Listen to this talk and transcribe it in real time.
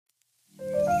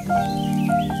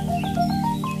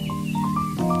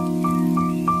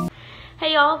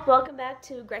Hey y'all, welcome back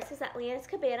to Grace's at Leana's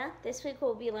Cabana. This week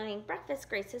we'll be learning breakfast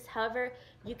graces. However,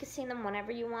 you can sing them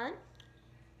whenever you want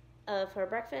for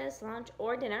breakfast, lunch,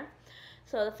 or dinner.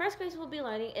 So the first grace we'll be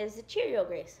learning is the Cheerio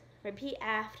Grace. Repeat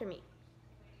after me.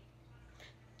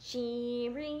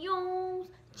 Cheerios,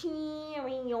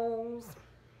 Cheerios.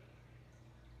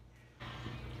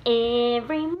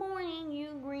 Every morning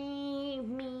you greet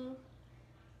me.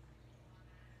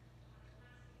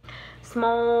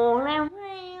 Small and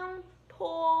round,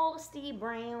 toasty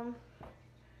brown.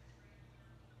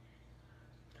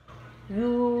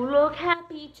 You look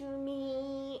happy to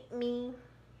meet me.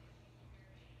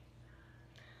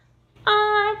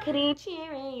 I could eat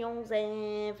Cheerios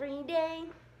every day.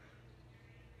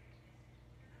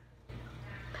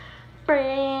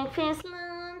 Breakfast,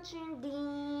 lunch, and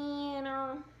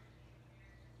dinner.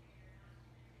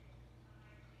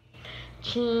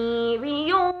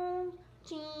 Cheerio,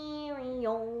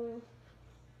 Cheerio.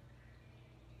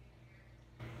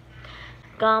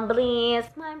 God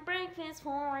bless my breakfast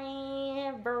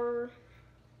forever.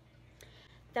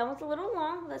 That was a little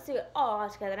long. Let's do it all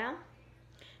together now.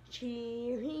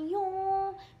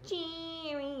 Cheerio,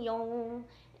 Cheerio.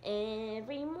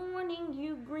 Every morning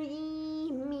you greet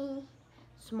me.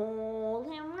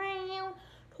 Small and round,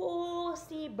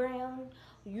 toasty brown.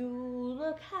 You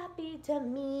look happy to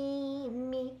meet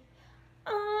me.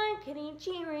 I can eat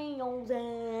Cheerios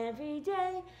every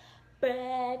day.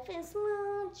 Breakfast,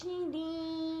 lunch, and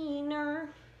dinner.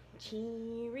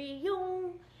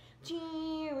 Cheerio,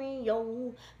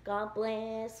 Cheerio. God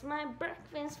bless my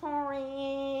breakfast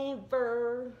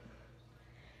forever.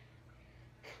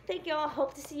 Thank y'all.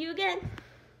 Hope to see you again.